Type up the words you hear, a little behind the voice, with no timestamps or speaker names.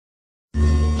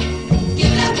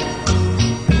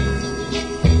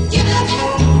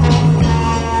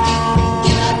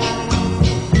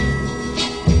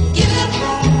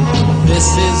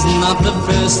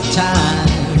first time,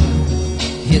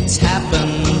 it's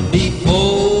happened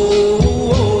before.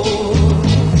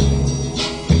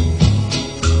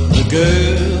 The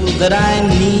girl that I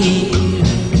need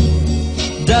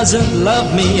doesn't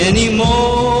love me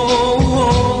anymore.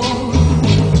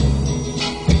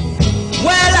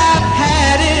 Well, I've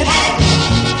had it,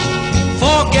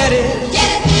 forget it.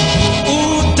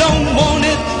 Ooh, don't want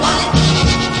it,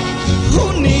 who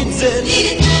needs it?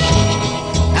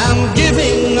 I'm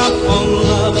giving up on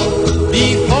love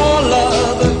before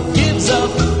love gives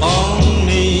up on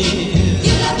me.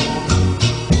 Give it up,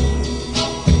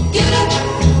 give it up,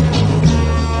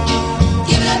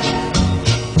 give it up,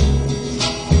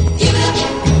 give it up.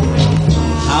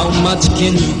 How much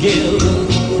can you give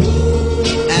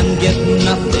and get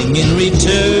nothing in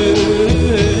return?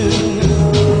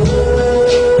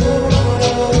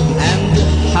 And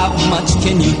how much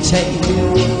can you take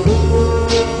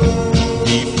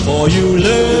before you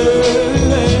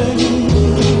learn?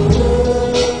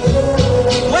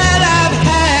 Well, I've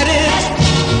had it,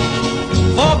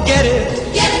 forget it.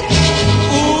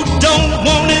 Ooh, don't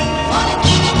want it,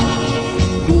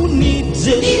 who needs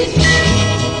it?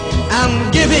 I'm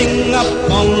giving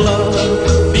up on love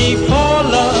before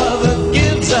love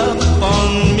gives up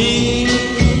on me.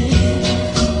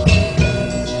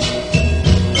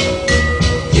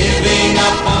 Giving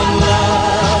up on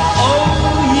love, oh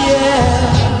yeah.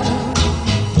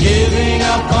 Giving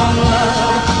up on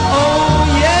love, oh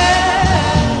yeah.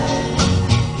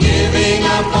 Giving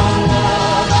up on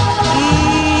love.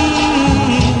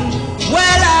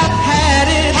 Well, I've had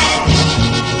it,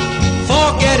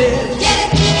 forget it.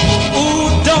 Ooh,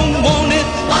 don't want it,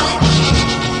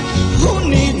 who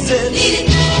needs it?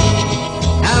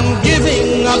 I'm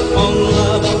giving up on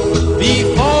love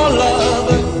before love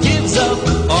gives up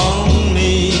on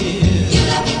me. Give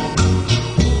it up,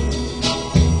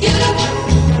 give it up,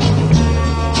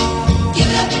 give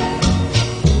it up,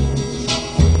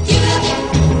 give it up.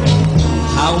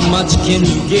 How much can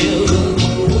you give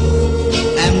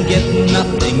and get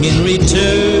nothing in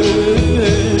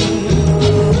return?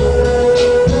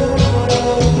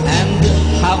 And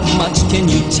how much can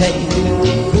you take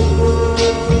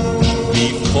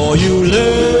before you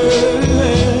learn?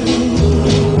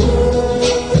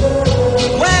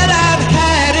 Well, I've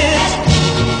had it,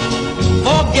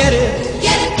 forget it.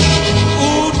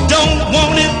 Ooh, don't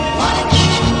want it,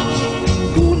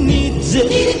 who needs it?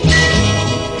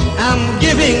 I'm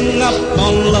giving up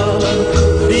on